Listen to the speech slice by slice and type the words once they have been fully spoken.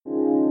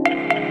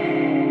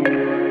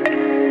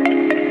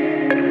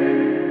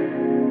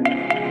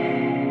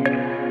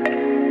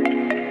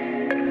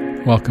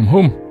Welcome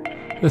home.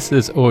 This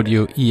is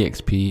Audio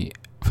EXP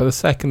for the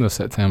 2nd of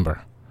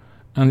September,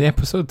 and the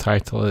episode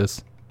title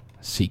is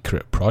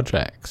Secret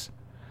Projects.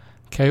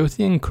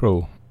 Coyote and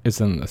Crow is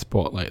in the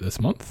spotlight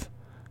this month,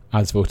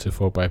 as voted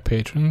for by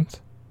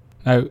patrons.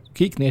 Now,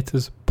 Geek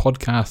Natives,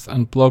 podcast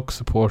and blog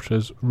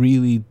supporters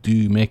really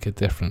do make a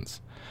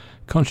difference.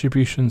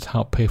 Contributions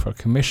help pay for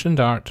commissioned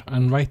art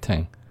and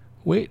writing,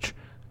 which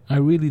I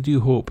really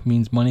do hope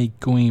means money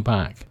going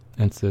back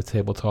into the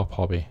tabletop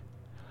hobby.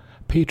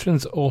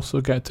 Patrons also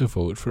get to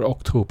vote for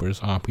October's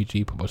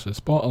RPG Publisher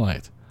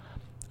Spotlight,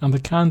 and the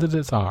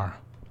candidates are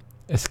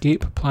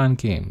Escape Plan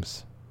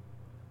Games,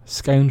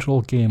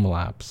 Scoundrel Game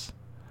Labs,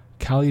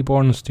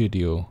 Caliborn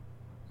Studio,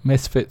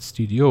 Misfit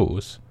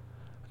Studios,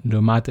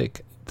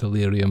 Nomadic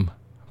Delirium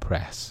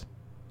Press.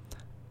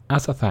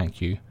 As a thank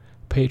you,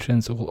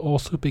 patrons will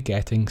also be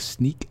getting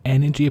sneak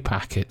energy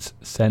packets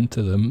sent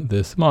to them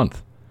this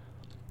month.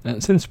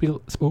 And since we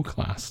spoke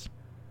last,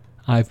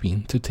 I've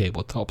been to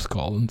Tabletop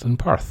Scotland in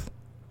Perth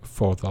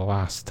for the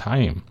last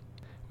time.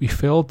 We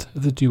filled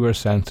the Doer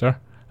Centre,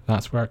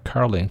 that's where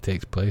curling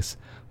takes place,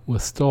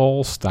 with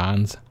stalls,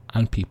 stands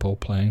and people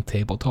playing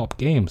tabletop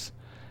games.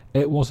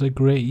 It was a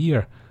great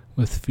year,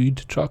 with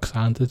food trucks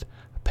handed,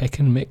 pick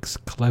and mix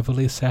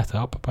cleverly set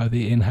up by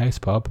the in-house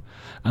pub,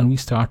 and we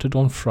started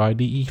on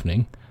Friday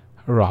evening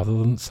rather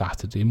than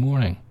Saturday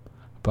morning.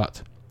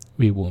 But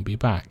we won't be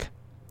back.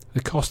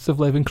 The cost of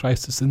living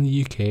crisis in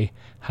the UK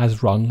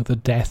has rung the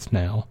death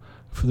knell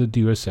for the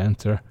Doer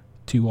Centre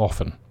too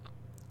often,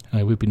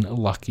 and we've been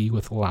lucky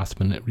with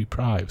last-minute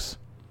reprieves.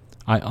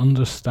 I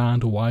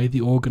understand why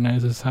the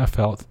organisers have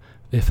felt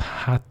they've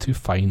had to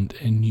find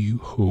a new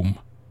home.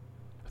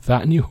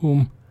 That new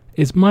home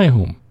is my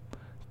home.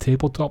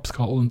 Tabletop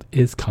Scotland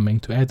is coming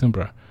to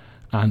Edinburgh,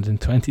 and in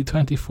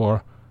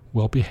 2024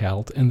 will be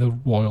held in the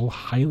Royal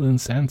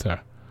Highland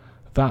Centre.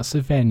 That's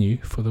a venue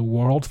for the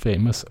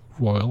world-famous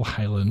Royal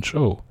Highland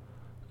Show.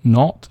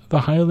 Not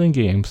the Highland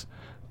Games,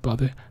 but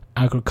the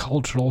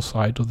agricultural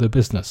side of the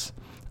business,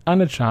 and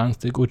a chance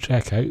to go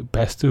check out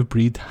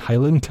best-of-breed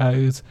Highland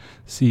cows,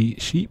 see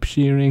sheep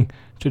shearing,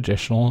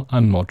 traditional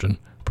and modern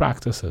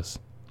practices.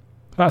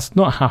 That's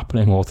not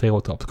happening while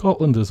Tabletop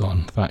Scotland is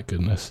on, thank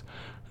goodness,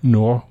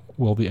 nor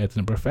will the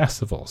Edinburgh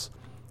festivals,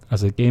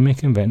 as the gaming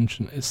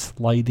convention is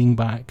sliding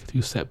back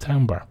to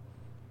September,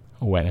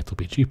 when it'll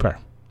be cheaper.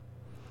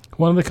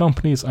 One of the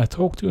companies I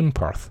talked to in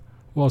Perth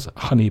was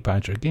Honey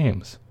Badger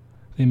Games.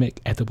 They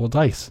make edible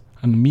dice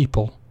and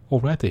meeple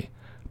already,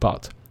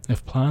 but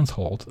if plans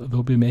hold,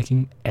 they'll be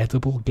making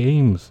edible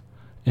games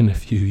in a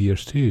few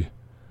years too.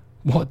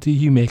 What do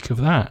you make of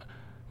that?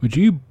 Would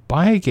you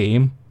buy a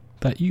game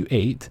that you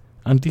ate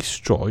and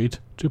destroyed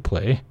to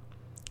play?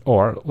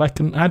 Or, like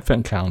an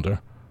advent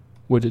calendar,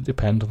 would it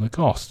depend on the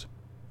cost?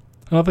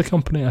 Another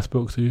company I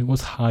spoke to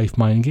was Hive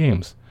Mind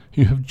Games,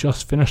 who have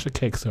just finished a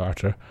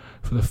Kickstarter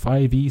for the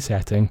 5e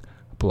setting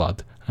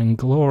Blood and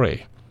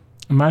Glory.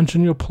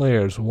 Imagine your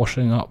players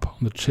washing up on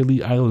the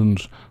chilly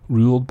islands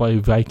ruled by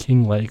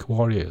Viking-like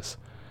warriors.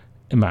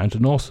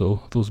 Imagine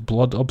also those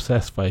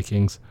blood-obsessed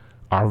Vikings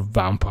are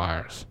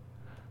vampires.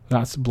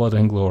 That's Blood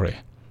and Glory,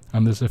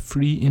 and there's a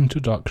free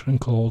introduction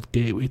called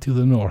Gateway to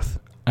the North,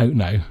 out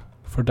now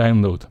for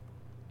download.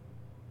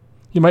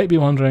 You might be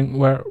wondering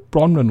where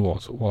Bronwyn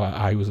was while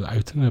I was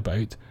out and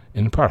about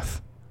in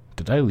Perth.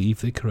 Did I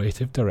leave the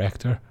creative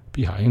director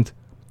behind?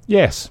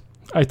 Yes,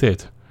 I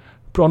did.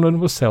 Bronwyn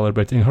was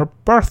celebrating her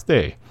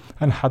birthday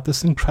and had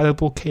this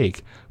incredible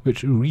cake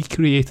which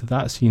recreated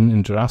that scene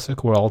in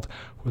Jurassic World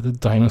where the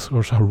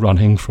dinosaurs are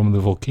running from the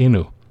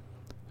volcano.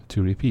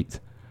 To repeat,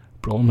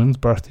 Bronwyn's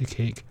birthday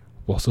cake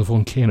was a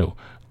volcano,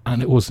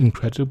 and it was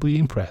incredibly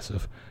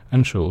impressive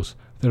and shows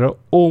there are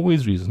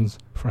always reasons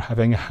for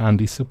having a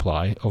handy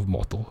supply of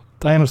model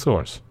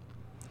dinosaurs.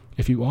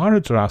 If you are a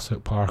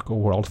Jurassic Park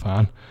or World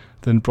fan,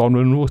 then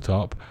Bronwyn wrote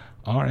up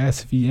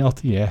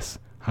RSVLTS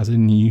has a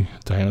new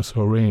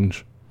dinosaur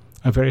range.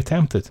 I'm very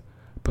tempted,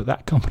 but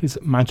that company's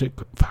magic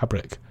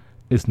fabric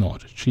is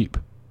not cheap.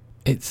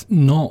 It's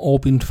not all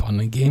been fun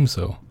and games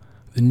though.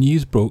 The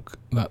news broke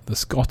that the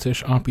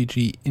Scottish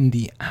RPG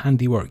indie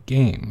Handiwork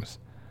Games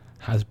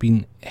has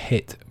been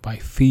hit by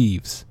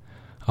thieves.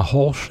 A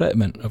whole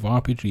shipment of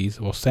RPGs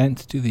was sent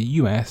to the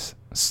US,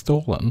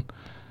 stolen,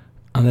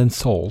 and then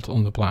sold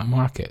on the black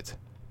market.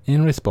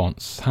 In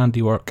response,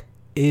 Handiwork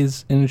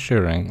is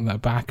ensuring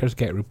that backers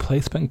get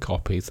replacement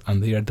copies,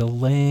 and they are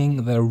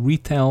delaying their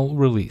retail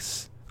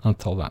release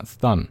until that's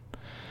done.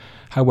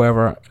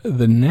 However,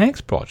 the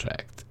next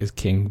project is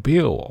King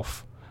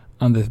Beowulf,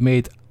 and they've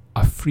made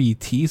a free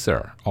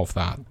teaser of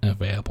that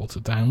available to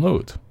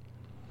download.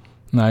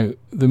 Now,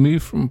 the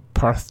move from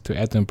Perth to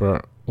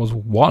Edinburgh was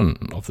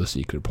one of the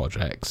secret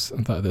projects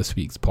that this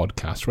week's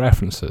podcast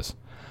references.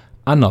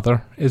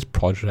 Another is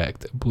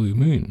Project Blue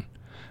Moon.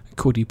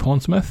 Cody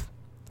Pondsmith,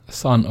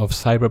 son of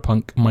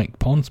cyberpunk Mike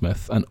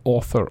Pondsmith and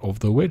author of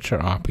The Witcher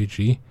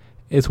RPG,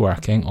 is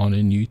working on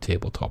a new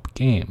tabletop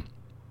game.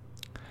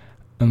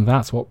 And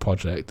that's what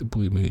Project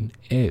Blue Moon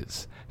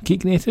is.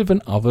 Geek Native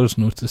and others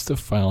noticed the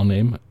file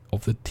name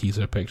of the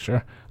teaser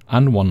picture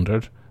and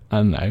wondered,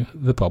 and now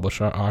the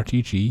publisher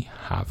RTG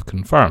have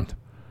confirmed.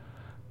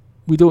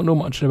 We don't know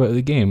much about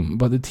the game,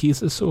 but the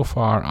teasers so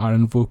far are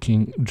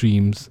invoking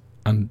dreams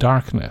and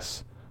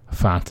darkness,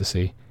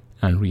 fantasy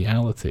and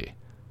reality,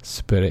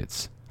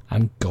 spirits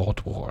and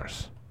god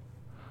wars.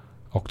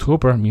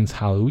 October means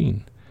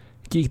Halloween.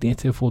 Geek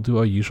Native will do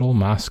a usual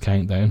mass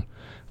countdown,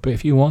 but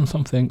if you want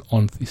something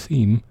on the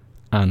theme,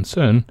 and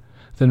soon,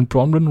 then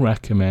Bronwyn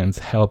recommends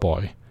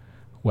Hellboy,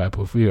 Web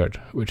of Weird,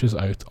 which is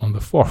out on the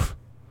 4th.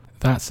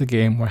 That's a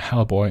game where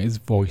Hellboy is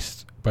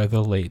voiced by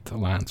the late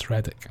Lance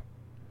Reddick.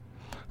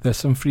 There's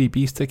some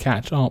freebies to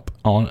catch up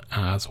on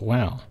as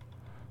well.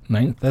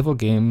 9th Level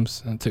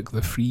Games took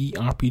the free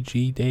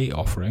RPG Day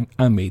offering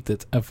and made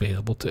it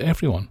available to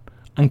everyone,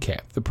 and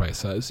kept the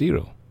price at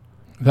 $0.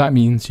 That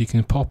means you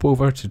can pop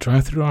over to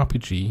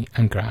DriveThruRPG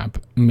and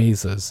grab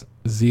Mesa's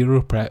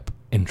Zero Prep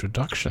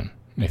Introduction,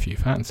 if you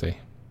fancy.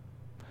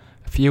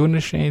 Fiona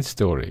Shade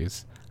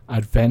Stories'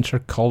 Adventure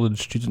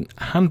College Student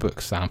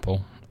Handbook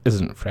sample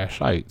isn't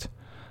fresh out,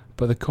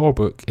 but the core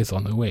book is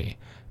on the way,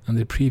 and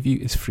the preview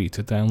is free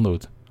to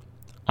download.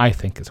 I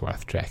think it's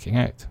worth checking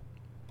out.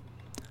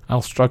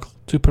 I'll struggle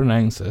to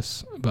pronounce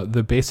this, but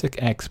the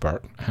Basic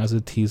Expert has a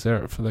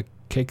teaser for the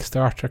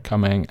Kickstarter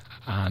coming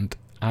and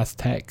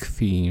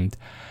Aztec-themed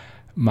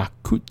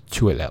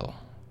Macutuelel.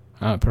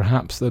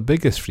 Perhaps the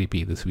biggest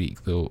freebie this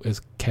week, though,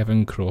 is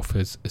Kevin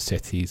Crof's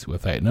Cities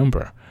Without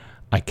Number.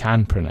 I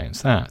can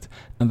pronounce that,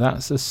 and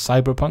that's a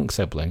cyberpunk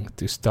sibling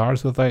to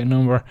Stars Without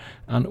Number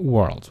and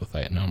Worlds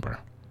Without Number.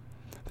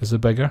 There's a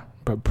bigger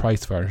but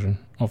priced version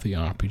of the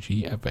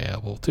RPG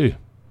available too.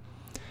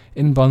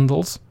 In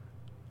bundles,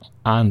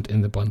 and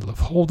in the bundle of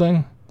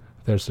holding,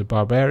 there's the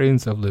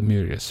Barbarians of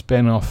Lemuria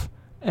spin-off,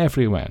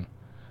 Everywhen.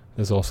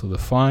 There's also the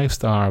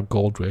 5-star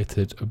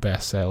gold-rated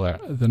bestseller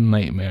The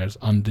Nightmares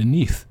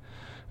Underneath,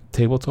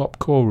 tabletop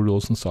core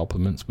rules and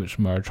supplements which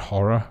merge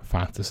horror,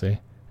 fantasy,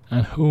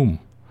 and home.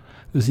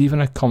 There's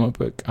even a comic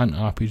book and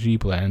RPG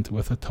blend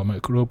with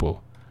Atomic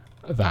Robo.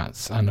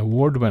 That's an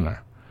award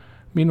winner.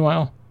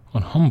 Meanwhile,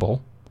 on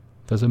Humble,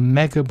 there's a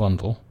mega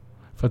bundle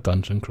for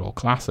Dungeon Crawl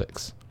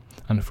Classics.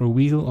 And for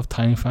Wheel of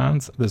Time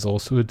fans, there's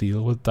also a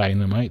deal with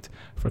Dynamite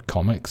for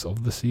comics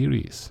of the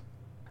series.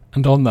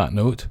 And on that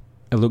note,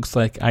 it looks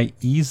like I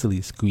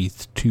easily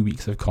squeezed 2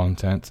 weeks of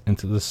content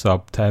into the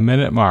sub 10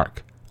 minute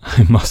mark.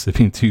 I must have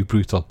been too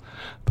brutal.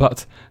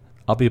 But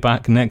I'll be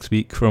back next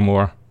week for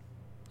more,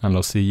 and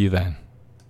I'll see you then.